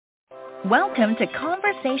Welcome to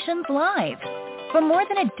Conversations Live. For more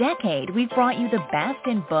than a decade, we've brought you the best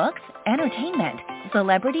in books, entertainment,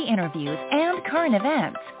 celebrity interviews, and current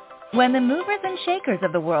events. When the movers and shakers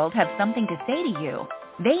of the world have something to say to you,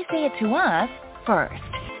 they say it to us first.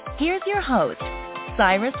 Here's your host,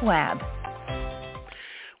 Cyrus Webb.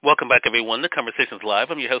 Welcome back, everyone, to Conversations Live.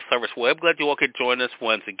 I'm your host, Cyrus Webb. Glad you all could join us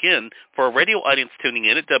once again. For our radio audience tuning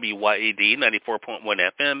in at WYAD 94.1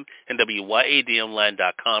 FM and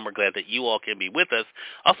WYADonline.com, we're glad that you all can be with us.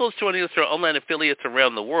 Also, joining us through our online affiliates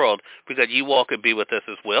around the world. We're glad you all could be with us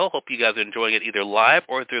as well. Hope you guys are enjoying it either live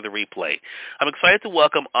or through the replay. I'm excited to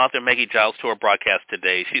welcome author Maggie Giles to our broadcast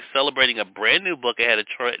today. She's celebrating a brand new book I had a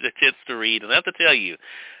chance to read, and I have to tell you,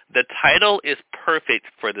 the title is perfect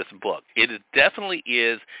for this book. It definitely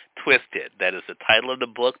is Twisted. That is the title of the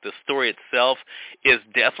book. The story itself is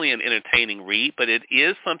definitely an entertaining read, but it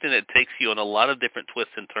is something that takes you on a lot of different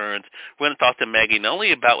twists and turns. We're going to talk to Maggie not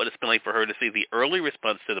only about what it's been like for her to see the early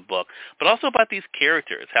response to the book, but also about these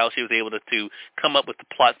characters, how she was able to come up with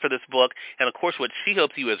the plot for this book, and, of course, what she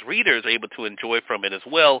hopes you as readers are able to enjoy from it as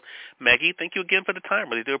well. Maggie, thank you again for the time.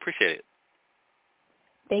 Really do appreciate it.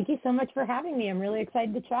 Thank you so much for having me. I'm really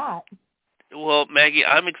excited to chat. Well, Maggie,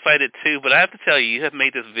 I'm excited too, but I have to tell you have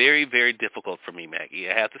made this very, very difficult for me, Maggie.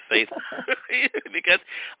 I have to say because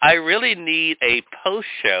I really need a post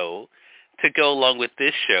show to go along with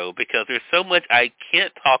this show because there's so much I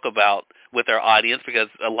can't talk about with our audience because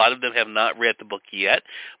a lot of them have not read the book yet.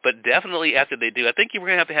 But definitely after they do, I think we're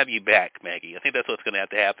going to have you back, Maggie. I think that's what's going to have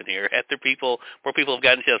to happen here. After more people have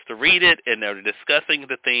gotten a chance to read it and they're discussing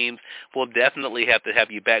the themes, we'll definitely have to have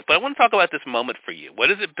you back. But I want to talk about this moment for you. What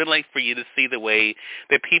has it been like for you to see the way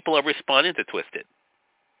that people are responding to Twisted?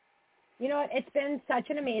 You know what? It's been such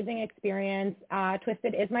an amazing experience.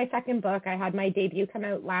 Twisted is my second book. I had my debut come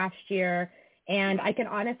out last year, and I can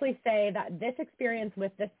honestly say that this experience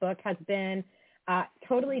with this book has been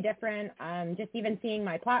totally different. Just even seeing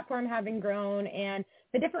my platform having grown and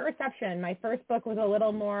the different reception. My first book was a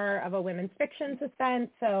little more of a women's fiction suspense,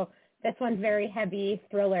 so this one's very heavy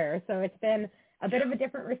thriller. So it's been a bit of a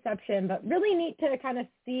different reception, but really neat to kind of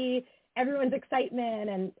see everyone's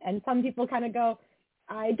excitement and some people kind of go,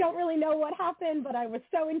 I don't really know what happened, but I was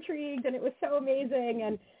so intrigued and it was so amazing.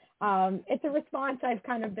 And it's a response I've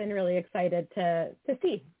kind of been really excited to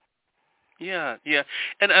see. Yeah.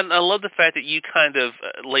 And I love the fact that you kind of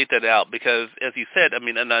laid that out because, as you said, I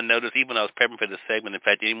mean, and I noticed even when I was prepping for this segment, in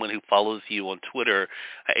fact, anyone who follows you on Twitter,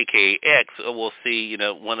 a.k.a. X, will see,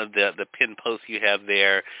 one of the pinned posts you have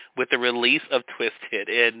there with the release of Twisted.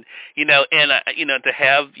 And, to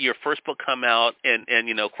have your first book come out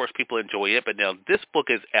and of course, people enjoy it, but now this book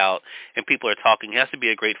is out and people are talking. It has to be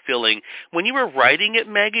a great feeling. When you were writing it,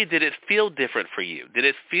 Maggie, did it feel different for you? Did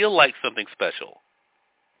it feel like something special?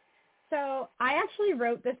 So I actually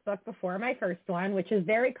wrote this book before my first one, which is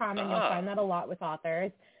very common. You'll find that a lot with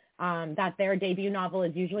authors, that their debut novel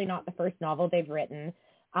is usually not the first novel they've written.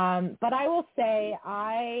 But I will say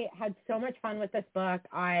I had so much fun with this book.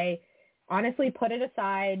 I honestly put it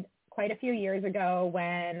aside quite a few years ago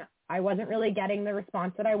when I wasn't really getting the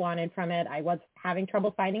response that I wanted from it. I was having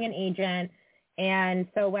trouble finding an agent. And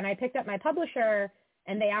so when I picked up my publisher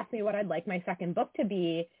and they asked me what I'd like my second book to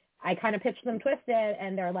be, I kind of pitched them Twisted,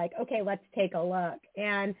 and they're like, okay, let's take a look.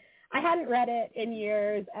 And I hadn't read it in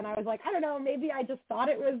years, and I was like, I don't know, maybe I just thought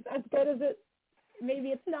it was as good as it, maybe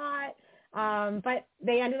it's not. But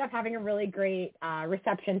they ended up having a really great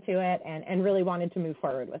reception to it and really wanted to move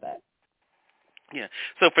forward with it. Yeah.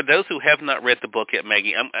 So for those who have not read the book yet,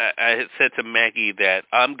 Maggie, I had said to Maggie that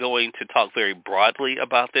I'm going to talk very broadly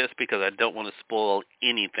about this because I don't want to spoil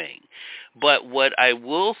anything. But what I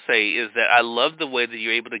will say is that I love the way that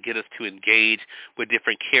you're able to get us to engage with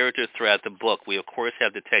different characters throughout the book. We, of course,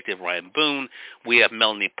 have Detective Ryan Boone. We have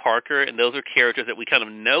Melanie Parker, and those are characters that we kind of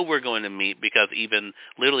know we're going to meet because even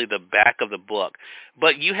literally the back of the book.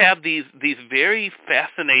 But you have these very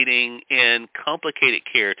fascinating and complicated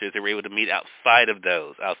characters that we're able to meet outside of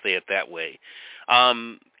those, I'll say it that way,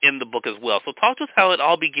 in the book as well. So talk to us how it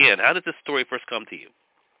all began. How did this story first come to you?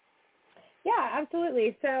 Yeah,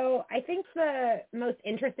 absolutely. So I think the most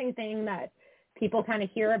interesting thing that people kind of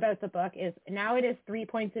hear about the book is now it is 3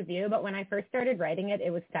 points of view, but when I first started writing it, it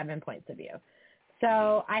was 7 points of view.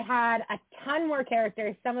 So I had a ton more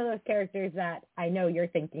characters. Some of those characters that I know you're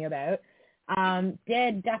thinking about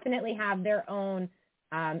did definitely have their own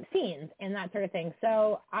scenes and that sort of thing.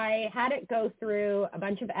 So I had it go through a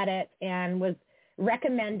bunch of edits and was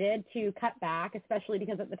recommended to cut back, especially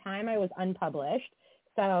because at the time I was unpublished.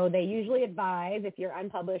 So they usually advise if you're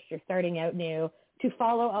unpublished, you're starting out new, to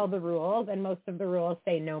follow all the rules, and most of the rules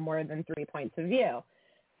say no more than 3 points of view.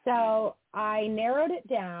 So I narrowed it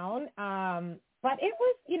down, but it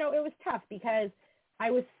was, it was tough because I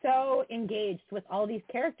was so engaged with all these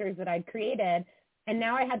characters that I'd created, and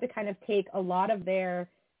now I had to kind of take a lot of their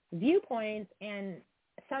viewpoints and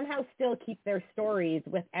somehow still keep their stories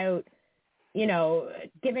without,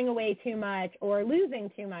 giving away too much or losing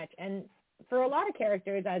too much. And for a lot of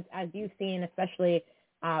characters, as you've seen, especially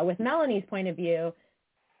with Melanie's point of view,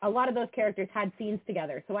 a lot of those characters had scenes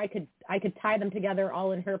together, so I could tie them together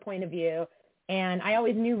all in her point of view. And I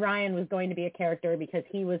always knew Ryan was going to be a character because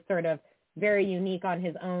he was sort of very unique on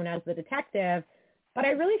his own as the detective. But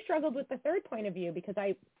I really struggled with the third point of view because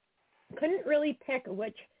I couldn't really pick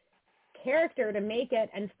which character to make it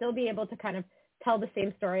and still be able to kind of tell the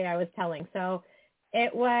same story I was telling. So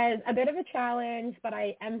it was a bit of a challenge, but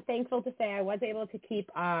I am thankful to say I was able to keep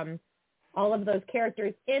all of those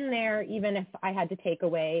characters in there, even if I had to take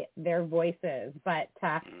away their voices. But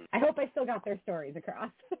I hope I still got their stories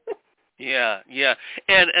across. Yeah.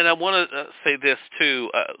 And I want to say this, too.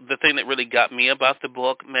 The thing that really got me about the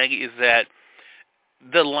book, Maggie, is that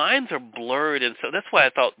the lines are blurred, and so that's why I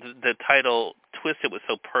thought the title Twisted was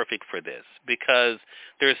so perfect for this, because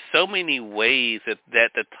there's so many ways that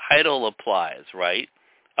the title applies, right?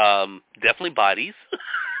 Definitely bodies,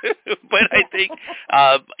 but I think,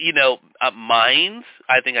 minds,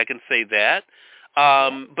 I think I can say that.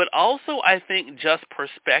 But also I think just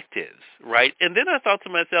perspectives, right? And then I thought to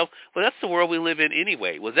myself, well, that's the world we live in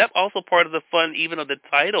anyway. Was that also part of the fun, even of the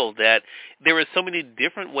title, that there were so many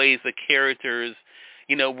different ways the characters,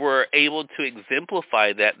 were able to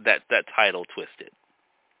exemplify that title, Twisted?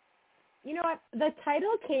 You know what? The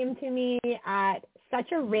title came to me at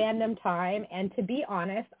such a random time, and to be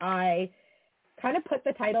honest, I kind of put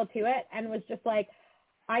the title to it and was just like,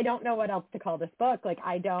 I don't know what else to call this book. Like,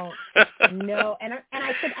 I don't know. And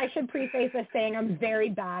I should preface this saying I'm very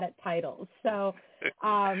bad at titles. So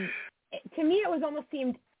to me, it was almost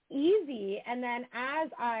seemed easy. And then as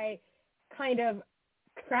I kind of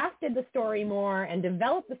crafted the story more and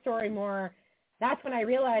developed the story more, that's when I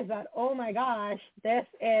realized that, oh my gosh, this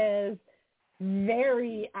is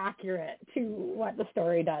very accurate to what the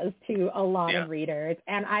story does to a lot of readers.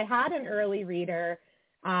 And I had an early reader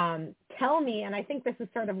tell me, and I think this is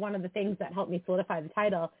sort of one of the things that helped me solidify the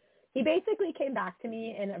title. He basically came back to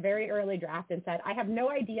me in a very early draft and said, I have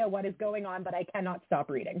no idea what is going on, but I cannot stop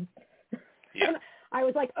reading. Yeah. And I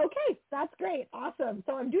was like, okay, that's great. Awesome.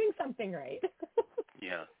 So I'm doing something right.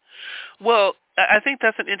 Yeah. Well, I think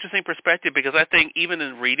that's an interesting perspective, because I think even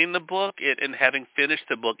in reading the book and having finished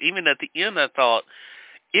the book, even at the end, I thought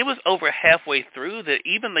it was over halfway through that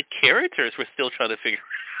even the characters were still trying to figure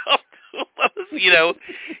out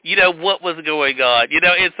what was going on,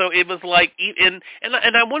 and so it was like, and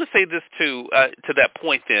I want to say this too, to that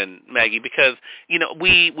point then, Maggie, because,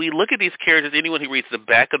 we look at these characters, anyone who reads the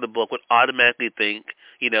back of the book would automatically think,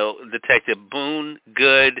 Detective Boone,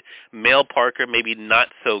 good, Mel Parker, maybe not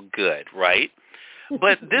so good, right?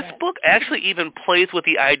 But this book actually even plays with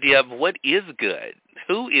the idea of what is good,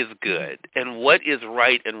 who is good, and what is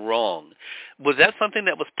right and wrong. Was that something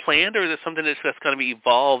that was planned, or is it something that's just going to be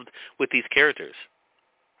evolved with these characters?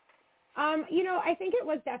 I think it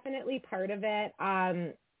was definitely part of it.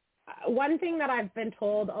 One thing that I've been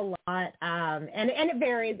told a lot, and it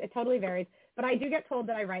varies, it totally varies, but I do get told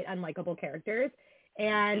that I write unlikable characters,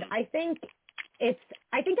 and I think it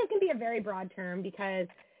can be a very broad term, because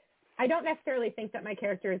I don't necessarily think that my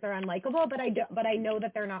characters are unlikable, but I know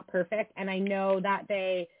that they're not perfect, and I know that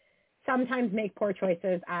they sometimes make poor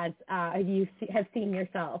choices, as you have seen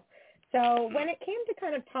yourself. So when it came to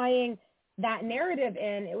kind of tying that narrative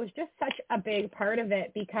in, it was just such a big part of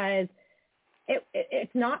it, because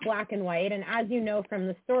it's not black and white, and as you know from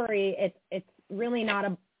the story, it's really not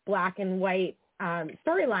a black and white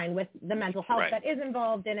storyline with the mental health that is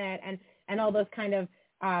involved in it, and all those kind of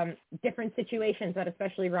different situations that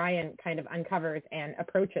especially Ryan kind of uncovers and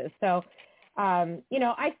approaches. So,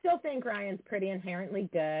 I still think Ryan's pretty inherently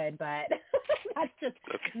good, but that's just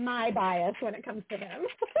my bias when it comes to him.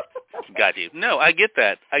 Got you. No, I get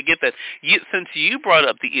that. Since you brought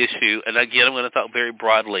up the issue, and again, I'm going to talk very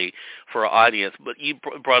broadly for our audience, but you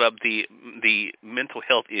brought up the mental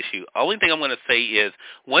health issue. Only thing I'm going to say is,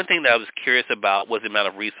 one thing that I was curious about was the amount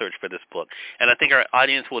of research for this book. And I think our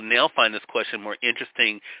audience will now find this question more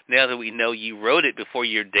interesting now that we know you wrote it before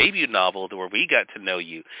your debut novel, where we got to know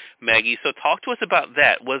you, Maggie. So talk to us about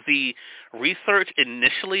that. Was the research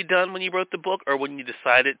initially done when you wrote the book, or when you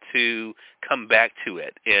decided to come back to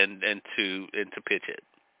it and to pitch it?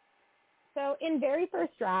 So in very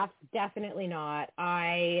first drafts, definitely not.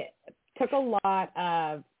 I took a lot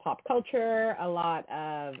of pop culture, a lot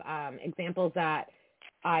of examples that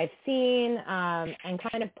I've seen and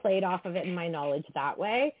kind of played off of it in my knowledge that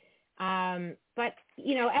way. But,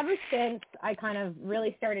 you know, ever since I kind of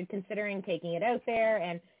really started considering taking it out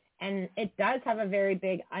there, and it does have a very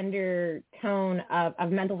big undertone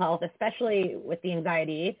of mental health, especially with the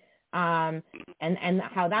anxiety, and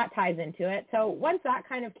how that ties into it. So once that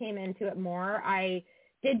kind of came into it more, I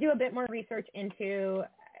did do a bit more research into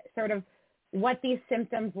sort of what these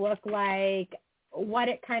symptoms look like, what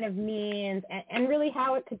it kind of means, and really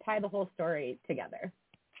how it could tie the whole story together.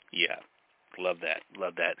 Yeah. Love that.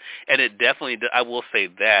 And it definitely, I will say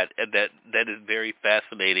that is very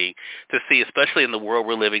fascinating to see, especially in the world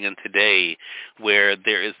we're living in today, where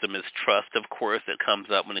there is the mistrust, of course, that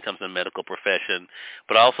comes up when it comes to the medical profession,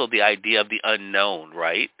 but also the idea of the unknown,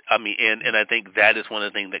 right? I mean, and I think that is one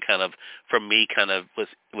of the things that kind of, for me, kind of was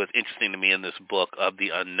interesting to me in this book, of the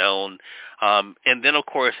unknown. And then, of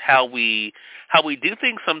course, how we do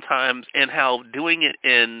things sometimes, and how doing it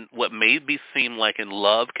in what may seem like in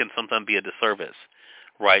love can sometimes be a disservice,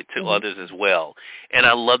 right, to others as well. And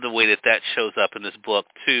I love the way that shows up in this book,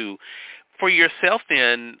 too. For yourself,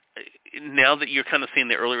 then, now that you're kind of seeing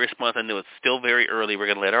the early response, I know it's still very early. We're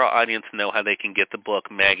going to let our audience know how they can get the book,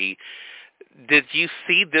 Maggie. Did you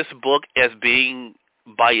see this book as being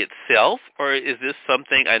by itself, or is this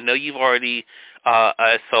something, I know you've already,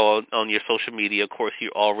 I saw on your social media, of course, you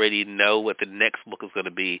already know what the next book is going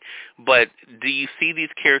to be, but do you see these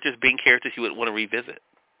characters being characters you would want to revisit?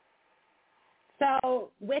 So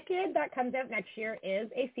Wicked, that comes out next year, is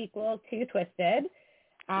a sequel to Twisted,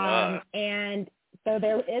 and so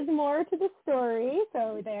there is more to the story.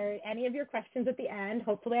 So any of your questions at the end,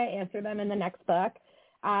 hopefully I answer them in the next book.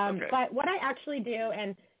 Okay. But what I actually do,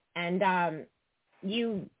 and I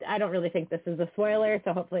don't really think this is a spoiler,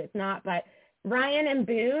 so hopefully it's not, but Ryan and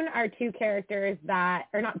Boone are two characters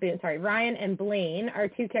Ryan and Blaine are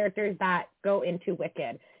two characters that go into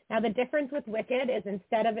Wicked. Now, the difference with Wicked is,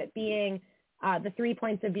 instead of it being the 3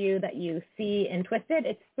 points of view that you see in Twisted,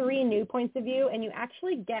 it's 3 new points of view, and you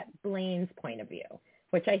actually get Blaine's point of view,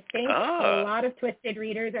 which I think a lot of Twisted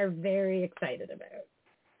readers are very excited about.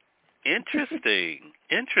 Interesting.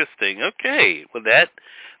 Okay. Well, that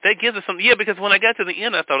gives us something. Yeah, because when I got to the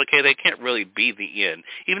end, I thought, okay, they can't really be the end.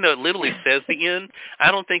 Even though it literally says the end, I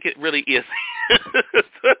don't think it really is. So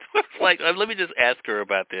it's like, let me just ask her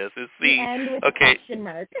about this and see. The end with a question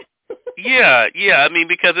mark. Yeah. I mean,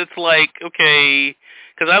 because it's like, okay,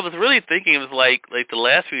 because I was really thinking, it was like the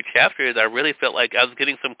last few chapters, I really felt like I was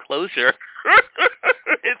getting some closure.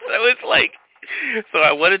 And so it's like, so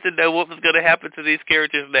I wanted to know what was going to happen to these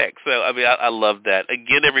characters next. So, I mean, I love that.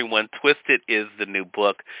 Again, everyone, Twisted is the new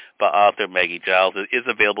book by author Maggie Giles. It is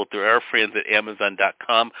available through our friends at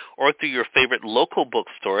Amazon.com or through your favorite local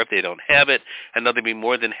bookstore if they don't have it. I know they'd be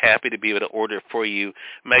more than happy to be able to order it for you.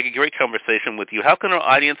 Maggie, great conversation with you. How can our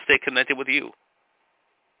audience stay connected with you?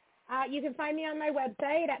 You can find me on my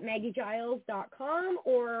website at maggiegiles.com,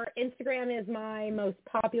 or Instagram is my most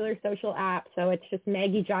popular social app, so it's just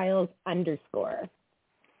MaggieGiles_.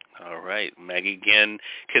 All right. Maggie, again,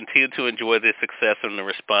 continue to enjoy the success and the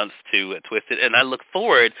response to Twisted. And I look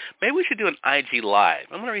forward, maybe we should do an IG Live.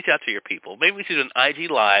 I'm going to reach out to your people. Maybe we should do an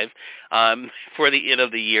IG Live for the end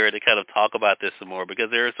of the year to kind of talk about this some more,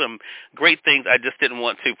 because there are some great things I just didn't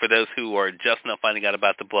want to, for those who are just now finding out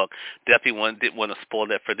about the book. Definitely didn't want to spoil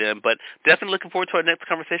that for them. But definitely looking forward to our next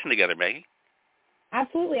conversation together, Maggie.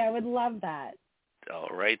 Absolutely. I would love that.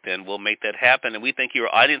 All right, then we'll make that happen. And we thank your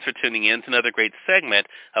audience for tuning in to another great segment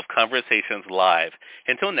of Conversations Live.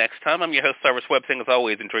 Until next time, I'm your host, Cyrus Webb, saying as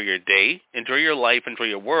always, enjoy your day, enjoy your life, enjoy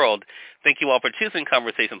your world. Thank you all for choosing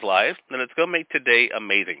Conversations Live. And let's go make today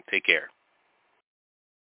amazing. Take care.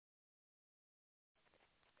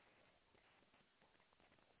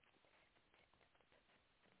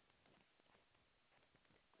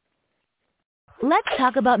 Let's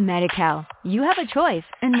talk about Medi-Cal. You have a choice,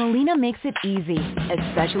 and Molina makes it easy,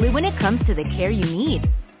 especially when it comes to the care you need.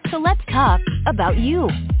 So let's talk about you,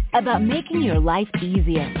 about making your life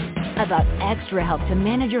easier, about extra help to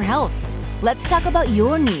manage your health. Let's talk about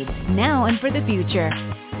your needs now and for the future.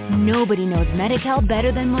 Nobody knows Medi-Cal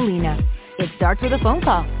better than Molina. It starts with a phone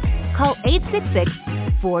call. Call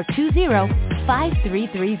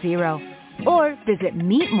 866-420-5330 or visit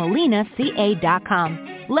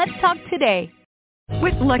meetmolinaca.com. Let's talk today.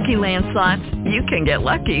 With Lucky Land Slots, you can get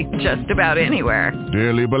lucky just about anywhere.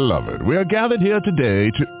 Dearly beloved, we are gathered here today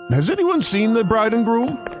to... Has anyone seen the bride and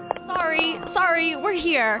groom? Sorry, we're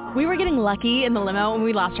here. We were getting lucky in the limo and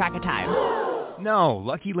we lost track of time. No,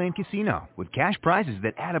 Lucky Land Casino, with cash prizes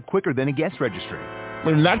that add up quicker than a guest registry.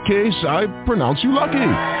 In that case, I pronounce you lucky.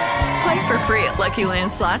 Play for free at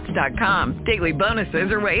LuckyLandSlots.com. Daily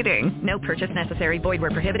bonuses are waiting. No purchase necessary. Void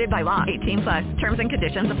where prohibited by law. 18+. Terms and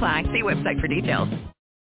conditions apply. See website for details.